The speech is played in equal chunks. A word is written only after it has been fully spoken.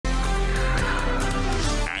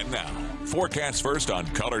forecast first on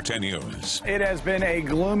Color 10 News. It has been a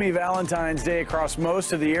gloomy Valentine's Day across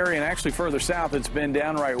most of the area, and actually further south it's been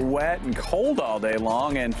downright wet and cold all day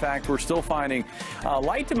long. In fact, we're still finding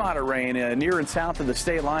light to moderate rain near and south of the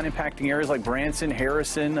state line, impacting areas like Branson,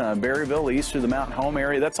 Harrison, Berryville, east of the Mountain Home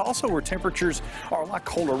area. That's also where temperatures are a lot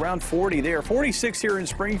colder, around 40 there. 46 here in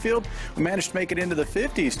Springfield. We managed to make it into the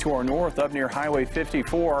 50s to our north up near Highway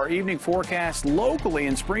 54. Our evening forecast locally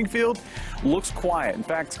in Springfield looks quiet. In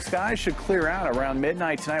fact, skies should clear out around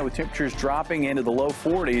midnight tonight with temperatures dropping into the low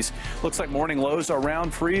 40s. Looks like morning lows are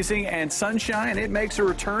around freezing, and sunshine, it makes a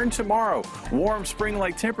return tomorrow. Warm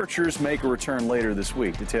spring-like temperatures make a return later this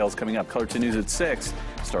week. Details coming up. Color 10 News at 6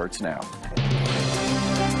 starts now.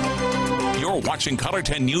 You're watching Color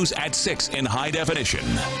 10 News at 6 in high definition.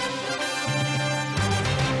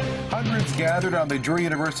 Hundreds gathered on the Drury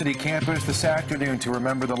University campus this afternoon to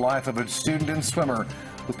remember the life of a student and swimmer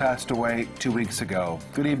who passed away 2 weeks ago.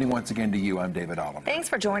 Good evening once again to you. I'm David Oliver. Thanks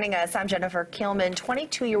for joining us. I'm Jennifer Kilman.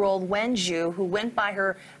 22-year-old Wen Zhu, who went by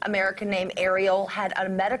her American name Ariel, had a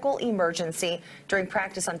medical emergency during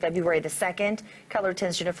practice on February the 2nd. Color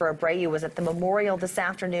 10's Jennifer Abreu was at the memorial this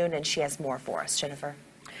afternoon, and she has more for us. Jennifer.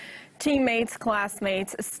 Teammates,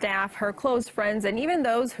 classmates, staff, her close friends, and even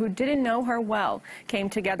those who didn't know her well came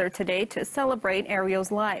together today to celebrate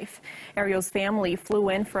Ariel's life. Ariel's family flew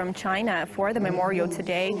in from China for the memorial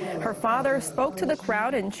today. Her father spoke to the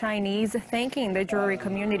crowd in Chinese, thanking the Drury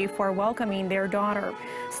community for welcoming their daughter.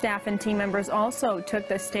 Staff and team members also took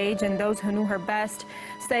the stage, and those who knew her best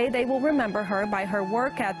say they will remember her by her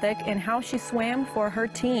work ethic and how she swam for her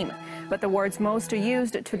team. But the words most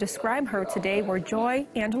used to describe her today were joy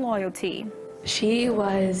and loyalty. She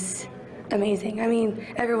was amazing. I mean,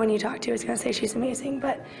 everyone you talk to is going to say she's amazing,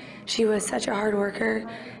 but she was such a hard worker.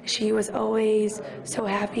 She was always so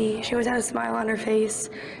happy. She always had a smile on her face.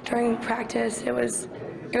 During practice, it was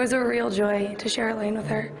a real joy to share a lane with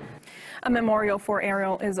her. A memorial for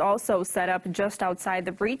Ariel is also set up just outside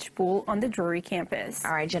the breach pool on the Drury campus.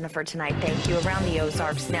 All right, Jennifer, tonight, thank you. Around the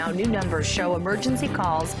Ozarks now, new numbers show emergency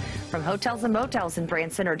calls from hotels and motels in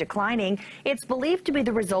Branson are declining. It's believed to be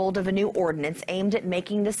the result of a new ordinance aimed at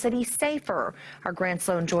making the city safer. Our Grant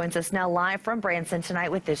Sloan joins us now live from Branson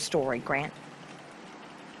tonight with this story. Grant.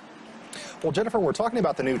 Well, Jennifer, we're talking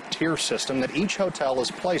about the new tier system that each hotel is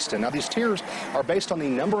placed in. Now, these tiers are based on the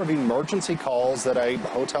number of emergency calls that a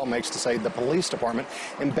hotel makes to, say, the police department.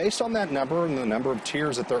 And based on that number and the number of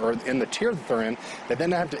tiers that they're in the tier that they're in, they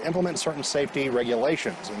then have to implement certain safety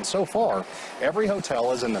regulations. And so far, every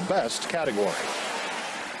hotel is in the best category.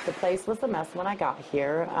 The place was a mess when I got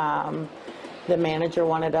here. The manager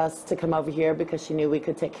wanted us to come over here because she knew we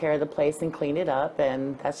could take care of the place and clean it up,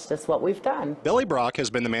 and that's just what we've done. Billy Brock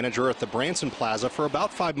has been the manager at the Branson Plaza for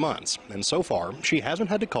about 5 months, and so far, she hasn't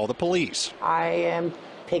had to call the police. I am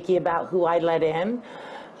picky about who I let in.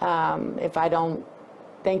 If I don't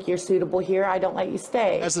think you're suitable here, I don't let you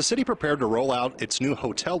stay. As the city prepared to roll out its new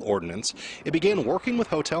hotel ordinance, it began working with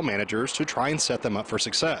hotel managers to try and set them up for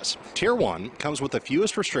success. Tier 1 comes with the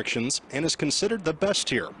fewest restrictions and is considered the best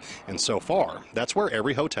tier. And so far, that's where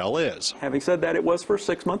every hotel is. Having said that, it was for a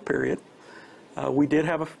 6-month period. We did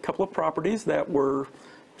have a couple of properties that were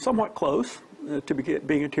somewhat close to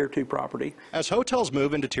being a Tier 2 property. As hotels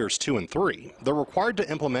move into Tiers 2 and 3, they're required to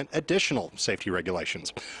implement additional safety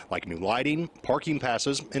regulations, like new lighting, parking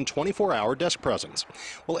passes, and 24-hour desk presence.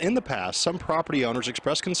 Well, in the past, some property owners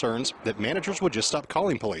expressed concerns that managers would just stop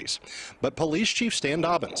calling police. But Police Chief Stan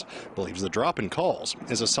Dobbins believes the drop in calls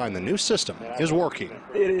is a sign the new system is working.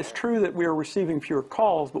 It is true that we are receiving fewer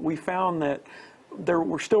calls, but we found that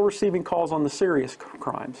we're still receiving calls on the serious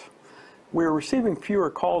crimes. We're receiving fewer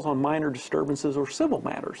calls on minor disturbances or civil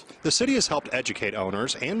matters. The city has helped educate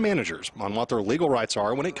owners and managers on what their legal rights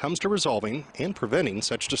are when it comes to resolving and preventing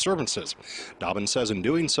such disturbances. Dobbins says in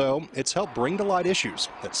doing so, it's helped bring to light issues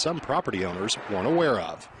that some property owners weren't aware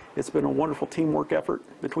of. It's been a wonderful teamwork effort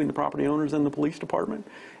between the property owners and the police department,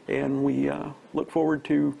 and we look forward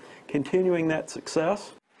to continuing that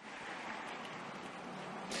success.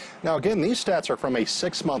 Now, again, these stats are from a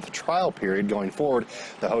 6-month trial period. Going forward,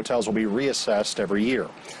 the hotels will be reassessed every year.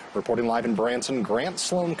 Reporting live in Branson, Grant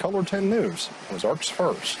Sloan, Color 10 News, Ozarks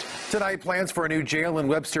First. Tonight, plans for a new jail in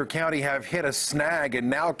Webster County have hit a snag, and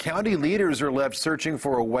now county leaders are left searching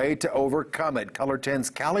for a way to overcome it. Color 10's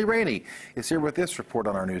Callie Rainey is here with this report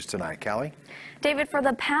on our news tonight. Callie? David, for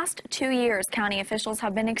the past 2 years, county officials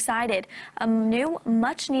have been excited. A new,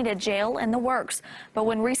 much-needed jail in the works. But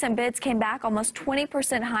when recent bids came back almost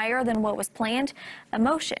 20% higher than what was planned,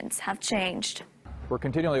 emotions have changed. We're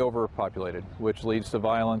continually overpopulated, which leads to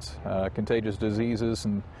violence, contagious diseases,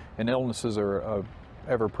 and illnesses are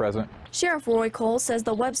ever present. Sheriff Roy Cole says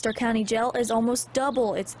the Webster County Jail is almost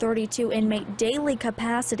double its 32 inmate daily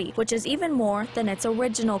capacity, which is even more than its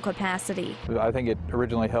original capacity. I think it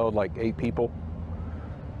originally held like 8 people.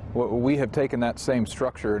 We have taken that same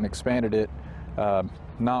structure and expanded it,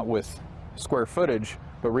 not with square footage,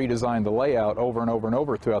 but redesigned the layout over and over and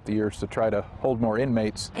over throughout the years to try to hold more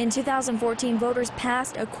inmates. In 2014, voters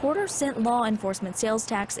passed a 1/4-cent law enforcement sales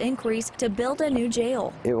tax increase to build a new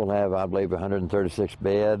jail. It will have, I believe, 136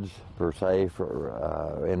 beds per se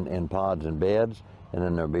for in pods and beds, and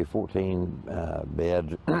then there'll be 14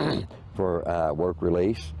 beds for work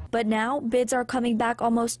release. But now bids are coming back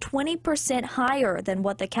almost 20% higher than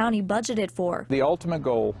what the county budgeted for. The ultimate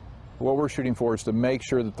goal, what we're shooting for, is to make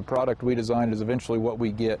sure that the product we designed is eventually what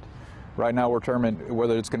we get. Right now we're determined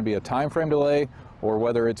whether it's going to be a time frame delay or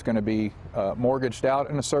whether it's going to be mortgaged out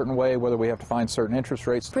in a certain way, whether we have to find certain interest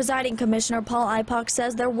rates. Presiding Commissioner Paul Ipock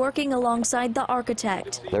says they're working alongside the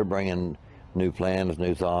architect. They're bringing new plans,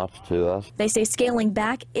 new thoughts to us. They say scaling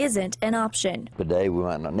back isn't an option. Today we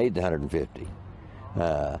might not need the 150.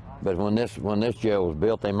 But when this jail was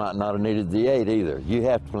built, they might not have needed the 8 either. You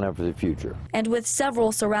have to plan for the future. And with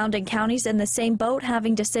several surrounding counties in the same boat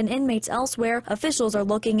having to send inmates elsewhere, officials are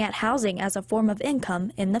looking at housing as a form of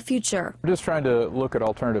income in the future. We're just trying to look at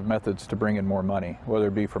alternative methods to bring in more money, whether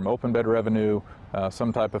it be from open bed revenue,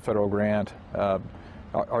 some type of federal grant.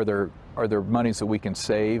 Are there monies that we can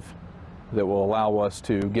save that will allow us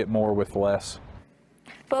to get more with less?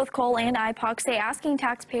 Both Cole and Ipock say asking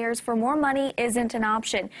taxpayers for more money isn't an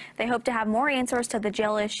option. They hope to have more answers to the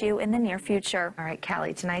jail issue in the near future. All right,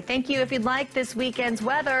 Callie, tonight, thank you. If you'd like this weekend's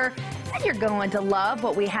weather, then you're going to love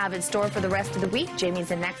what we have in store for the rest of the week.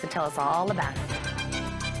 Jamie's in next to tell us all about it.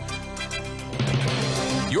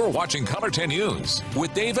 You're watching Color 10 News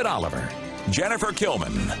with David Oliver, Jennifer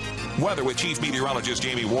Kilman, weather with Chief Meteorologist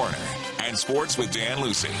Jamie Warner, and sports with Dan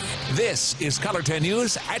Lucy. This is Color 10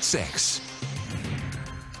 News at 6.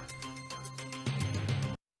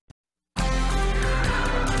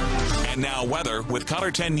 And now weather with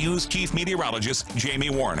Color 10 News Chief Meteorologist Jamie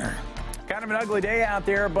Warner. Kind of an ugly day out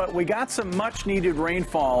there, but we got some much-needed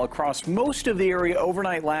rainfall across most of the area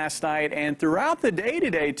overnight last night and throughout the day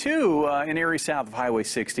today, too, in areas south of Highway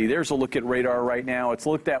 60. There's a look at radar right now. It's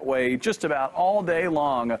looked that way just about all day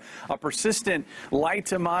long. A persistent light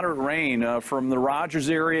to moderate rain from the Rogers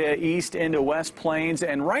area east into West Plains.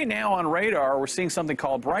 And right now on radar, we're seeing something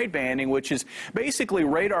called bright banding, which is basically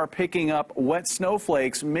radar picking up wet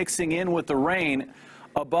snowflakes mixing in with the rain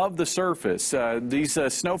above the surface. These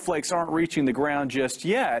snowflakes aren't reaching the ground just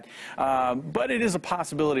yet, but it is a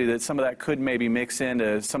possibility that some of that could maybe mix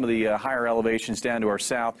into some of the higher elevations down to our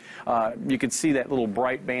south. You can see that little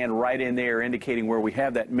bright band right in there indicating where we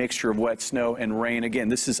have that mixture of wet snow and rain. Again,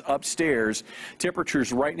 this is upstairs.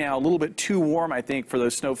 Temperatures right now a little bit too warm, I think, for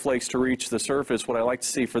those snowflakes to reach the surface. What I like to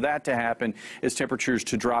see for that to happen is temperatures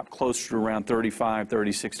to drop closer to around 35,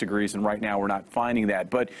 36 degrees, and right now we're not finding that.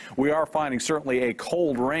 But we are finding certainly a cold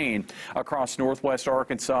rain across northwest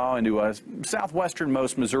Arkansas into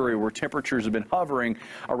southwesternmost Missouri, where temperatures have been hovering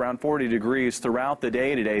around 40 degrees throughout the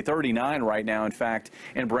day today. 39 right now, in fact,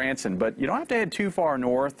 in Branson. But you don't have to head too far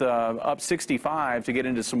north, up 65 to get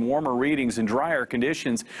into some warmer readings and drier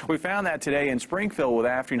conditions. We found that today in Springfield with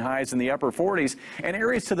afternoon highs in the upper 40s. And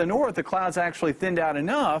areas to the north, the clouds actually thinned out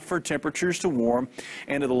enough for temperatures to warm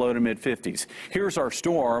into the low to mid 50s. Here's our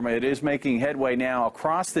storm. It is making headway now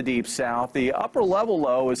across the deep south. The upper level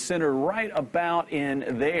low is centered right about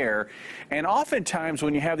in there. And oftentimes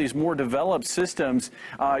when you have these more developed systems,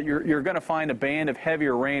 you're going to find a band of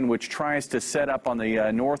heavier rain which tries to set up on the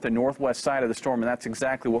north and northwest side of the storm. And that's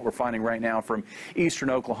exactly what we're finding right now from eastern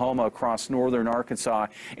Oklahoma across northern Arkansas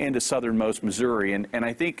into southernmost Missouri. And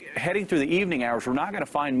I think heading through the evening hours, we're not going to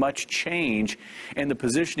find much change in the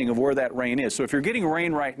positioning of where that rain is. So if you're getting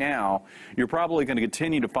rain right now, you're probably going to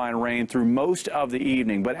continue to find rain through most of the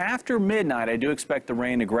evening. But after midnight, I do expect the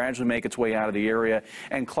rain to gradually make its way out of the area,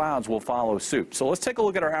 and clouds will follow suit. So let's take a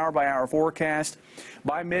look at our hour-by-hour forecast.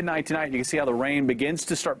 By midnight tonight, you can see how the rain begins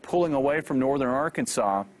to start pulling away from northern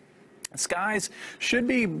Arkansas. Skies should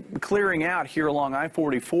be clearing out here along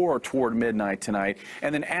I-44 toward midnight tonight,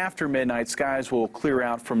 and then after midnight, skies will clear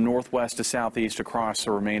out from northwest to southeast across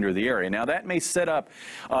the remainder of the area. Now, that may set up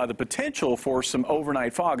the potential for some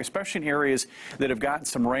overnight fog, especially in areas that have gotten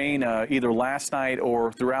some rain either last night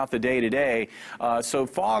or throughout the day today. So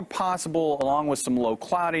fog possible along with some low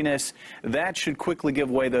cloudiness. That should quickly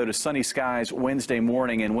give way, though, to sunny skies Wednesday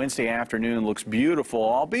morning, and Wednesday afternoon looks beautiful,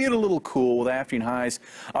 albeit a little cool with afternoon highs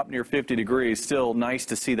up near 50 50 degrees. Still nice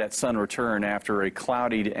to see that sun return after a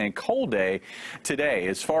cloudy and cold day today.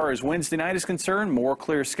 As far as Wednesday night is concerned, more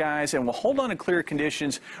clear skies, and we'll hold on to clear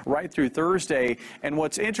conditions right through Thursday. And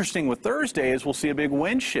what's interesting with Thursday is we'll see a big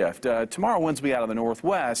wind shift. Tomorrow winds will be out of the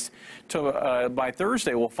northwest. By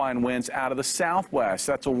Thursday, we'll find winds out of the southwest.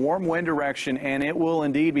 That's a warm wind direction, and it will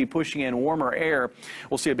indeed be pushing in warmer air.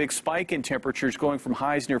 We'll see a big spike in temperatures going from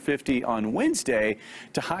highs near 50 on Wednesday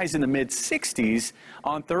to highs in the mid-60s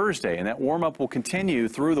on Thursday. And that warm-up will continue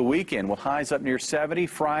through the weekend with highs up near 70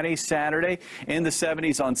 Friday, Saturday, in the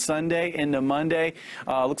 70s on Sunday into Monday.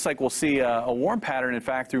 Looks like we'll see a warm pattern, in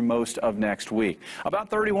fact, through most of next week. About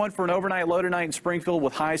 31 for an overnight low tonight in Springfield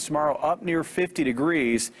with highs tomorrow up near 50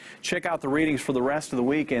 degrees. Check out the readings for the rest of the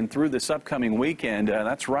weekend through this upcoming weekend.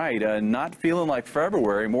 That's right, not feeling like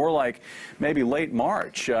February, more like maybe late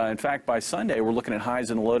March. In fact, by Sunday, we're looking at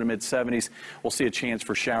highs in the low to mid-70s. We'll see a chance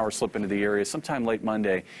for showers slip into the area sometime late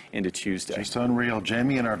Monday into Tuesday. Just unreal.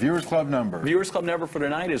 Jamie, and our Viewers Club number. Viewers Club number for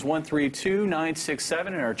tonight is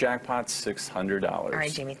 132967, and our jackpot's $600. All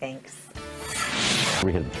right, Jamie, thanks.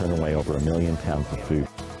 We had to turn away over 1 million pounds of food.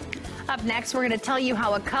 Up next, we're going to tell you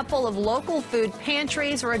how a couple of local food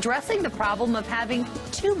pantries are addressing the problem of having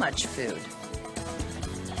too much food.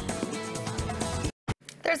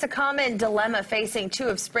 There's a common dilemma facing two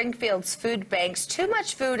of Springfield's food banks. Too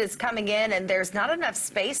much food is coming in, and there's not enough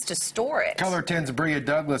space to store it. Color 10's Bria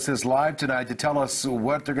Douglas is live tonight to tell us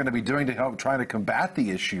what they're going to be doing to help try to combat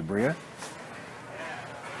the issue. Bria?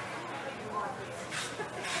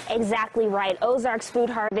 Exactly right. Ozarks Food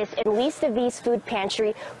Harvest and Lista V's Food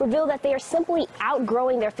Pantry reveal that they are simply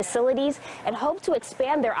outgrowing their facilities and hope to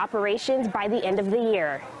expand their operations by the end of the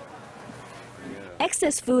year.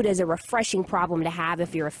 Excess food is a refreshing problem to have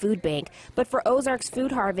if you're a food bank, but for Ozarks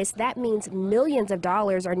Food Harvest, that means millions of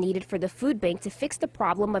dollars are needed for the food bank to fix the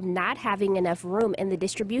problem of not having enough room in the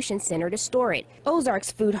distribution center to store it.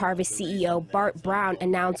 Ozarks Food Harvest CEO Bart Brown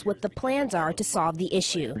announced what the plans are to solve the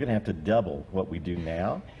issue. We're going to have to double what we do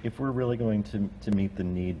now if we're really going to meet the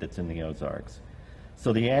need that's in the Ozarks.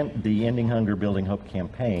 So the Ending Hunger, Building Hope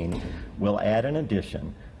campaign will add an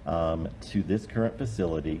addition to this current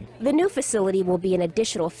facility. The new facility will be an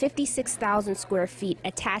additional 56,000 square feet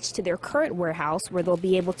attached to their current warehouse, where they'll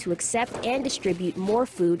be able to accept and distribute more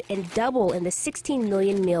food and double in the 16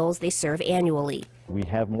 million meals they serve annually. We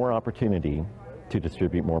have more opportunity to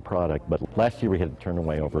distribute more product, but last year we had to turn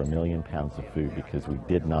away over 1 million pounds of food because we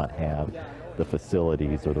did not have the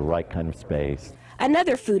facilities or the right kind of space.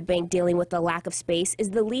 Another food bank dealing with the lack of space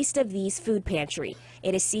is the Lista V's Food Pantry.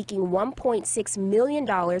 It is seeking $1.6 million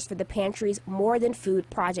for the pantry's More Than Food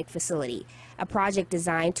project facility, a project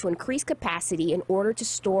designed to increase capacity in order to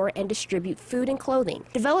store and distribute food and clothing.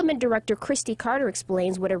 Development Director Christy Carter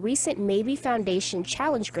explains what a recent Maybe Foundation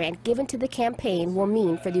Challenge grant given to the campaign will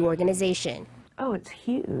mean for the organization. Oh, it's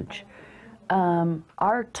huge.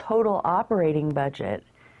 Our total operating budget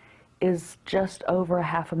is just over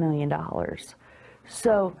 $500,000.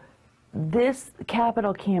 So this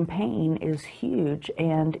capital campaign is huge,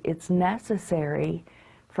 and it's necessary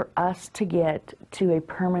for us to get to a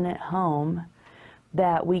permanent home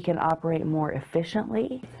that we can operate more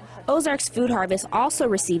efficiently. Ozarks Food Harvest also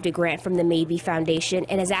received a grant from the Maybe Foundation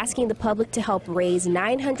and is asking the public to help raise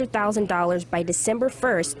 $900,000 by December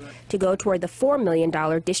 1st to go toward the $4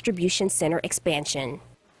 million distribution center expansion.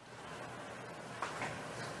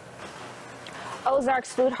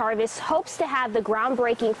 Ozarks Food Harvest hopes to have the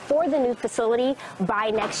groundbreaking for the new facility by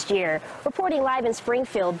next year. Reporting live in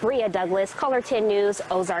Springfield, Bria Douglas, Color 10 News,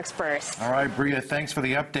 Ozarks First. All right, Bria, thanks for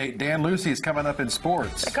the update. Dan Lucy is coming up in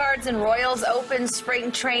sports. The Cards and Royals open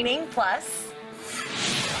spring training, plus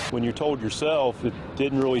when you're told yourself, it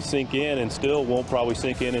didn't really sink in and still won't probably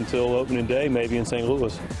sink in until opening day, maybe in St.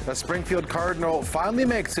 Louis. A Springfield Cardinal finally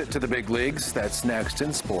makes it to the big leagues. That's next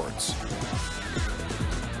in sports.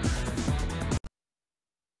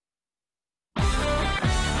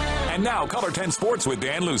 And now, Color 10 Sports with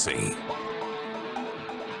Dan Lucy.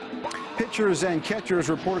 Pitchers and catchers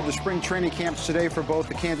reported to spring training camps today for both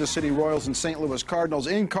the Kansas City Royals and St. Louis Cardinals.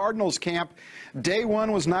 In Cardinals camp, day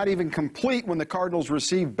one was not even complete when the Cardinals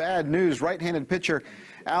received bad news. Right-handed pitcher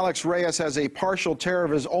Alex Reyes has a partial tear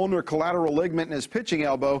of his ulnar collateral ligament in his pitching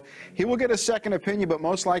elbow. He will get a second opinion, but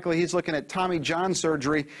most likely he's looking at Tommy John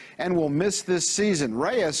surgery and will miss this season.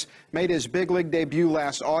 Reyes made his big league debut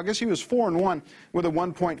last August. He was 4-1 with a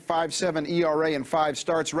 1.57 ERA in 5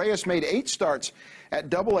 starts. Reyes made 8 starts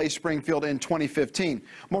at AA Springfield in 2015.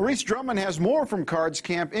 Maurice Drummond has more from Cards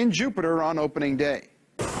camp in Jupiter on opening day.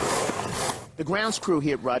 The grounds crew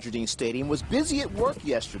here at Roger Dean Stadium was busy at work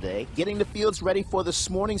yesterday, getting the fields ready for this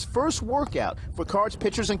morning's first workout for Cards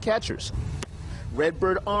pitchers and catchers.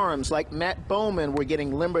 Redbird arms like Matt Bowman were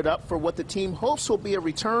getting limbered up for what the team hopes will be a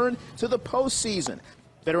return to the postseason.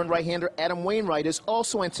 Veteran right-hander Adam Wainwright is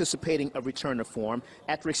also anticipating a return to form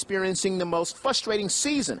after experiencing the most frustrating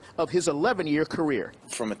season of his 11-year career.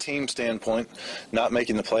 From a team standpoint, not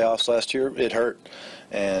making the playoffs last year, it hurt.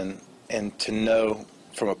 And to know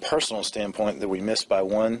from a personal standpoint that we missed by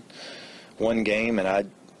one game,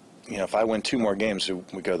 and if I win 2 more games,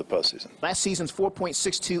 we go to the postseason. Last season's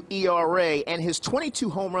 4.62 ERA and his 22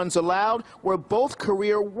 home runs allowed were both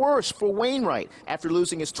career worst for Wainwright after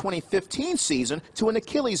losing his 2015 season to an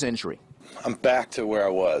Achilles injury. I'm back to where I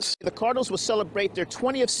was. The Cardinals will celebrate their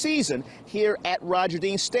 20th season here at Roger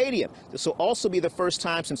Dean Stadium. This will also be the first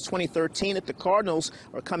time since 2013 that the Cardinals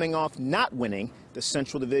are coming off not winning the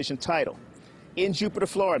Central Division title. In Jupiter,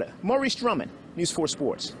 Florida, Maurice Drummond, News 4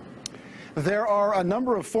 Sports. There are a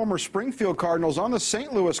number of former Springfield Cardinals on the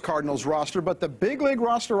St. Louis Cardinals roster, but the big league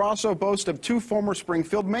roster also boasts of 2 former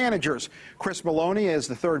Springfield managers. Chris Maloney is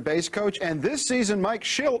the third base coach, and this season Mike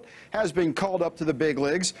Schilt has been called up to the big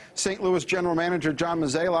leagues. St. Louis general manager John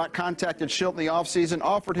Mozeliak contacted Schilt in the offseason,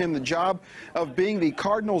 offered him the job of being the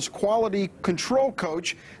Cardinals quality control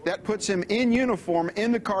coach. That puts him in uniform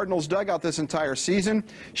in the Cardinals dugout this entire season.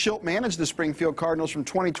 Schilt managed the Springfield Cardinals from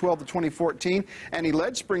 2012 to 2014, and he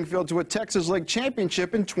led Springfield to a Texas League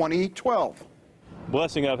championship in 2012.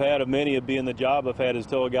 Blessing I've had of many of being the job I've had is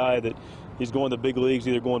tell a guy that he's going to the big leagues,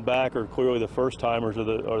 either going back or clearly the first timers or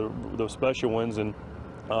the special ones. And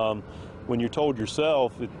when you're told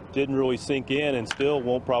yourself, it didn't really sink in and still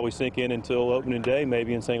won't probably sink in until opening day,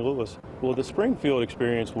 maybe in St. Louis. Well, the Springfield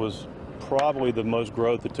experience was probably the most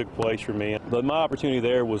growth that took place for me. But my opportunity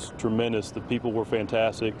there was tremendous. The people were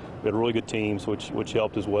fantastic. We had really good teams, which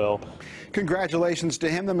helped as well. Congratulations to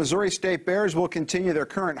him. The Missouri State Bears will continue their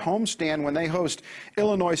current homestand when they host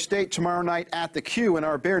Illinois State tomorrow night at the Q. In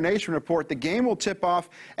our Bear Nation report, the game will tip off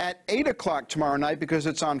at 8 o'clock tomorrow night because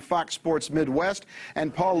it's on Fox Sports Midwest,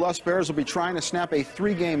 and Paul Luss Bears will be trying to snap a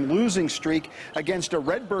 3-game losing streak against a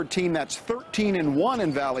Redbird team that's 13-1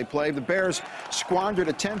 in Valley play. The Bears squandered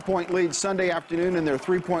a 10-point lead Sunday afternoon in their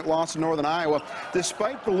 3-point loss to Northern Iowa.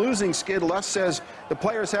 Despite the losing skid, Luss says the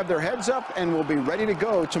players have their heads up and will be ready to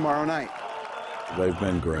go tomorrow night. They've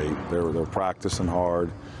been great. They're practicing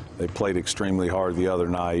hard. They played extremely hard the other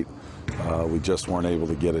night. We just weren't able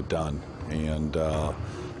to get it done. And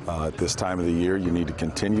at this time of the year, you need to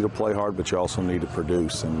continue to play hard, but you also need to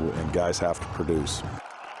produce, and guys have to produce.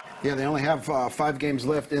 Yeah, they only have 5 games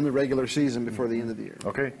left in the regular season before the end of the year.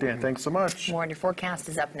 Okay, Dan, thanks so much. More on your forecast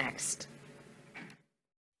is up next.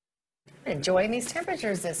 Enjoying these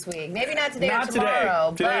temperatures this week. Maybe not today or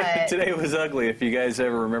tomorrow, but today was ugly. If you guys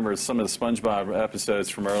ever remember some of the SpongeBob episodes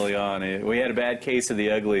from early on, we had a bad case of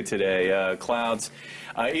the ugly today. Clouds,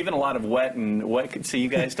 even a lot of wet. So you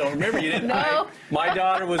guys don't remember? You didn't. No. My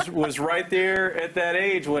daughter was right there at that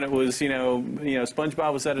age when it was,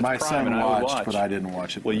 SpongeBob was at its prime, and I would watch. But I didn't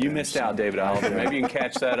watch it. Well, you missed out, David Oliver. Maybe you can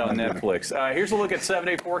catch that on Netflix. Here's a look at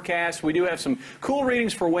 7-day forecast. We do have some cool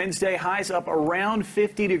readings for Wednesday. Highs up around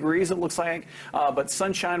 50 degrees, it looks like, but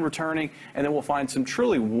sunshine returning, and then we'll find some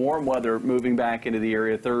truly warm weather moving back into the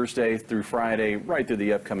area Thursday through Friday, right through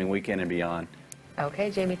the upcoming weekend and beyond.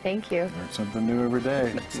 Okay, Jamie, thank you. Learn something new every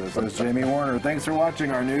day. Says Jamie Warner. Thanks for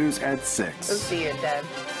watching our news at 6. We'll see you then.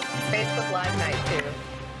 Facebook Live night, too.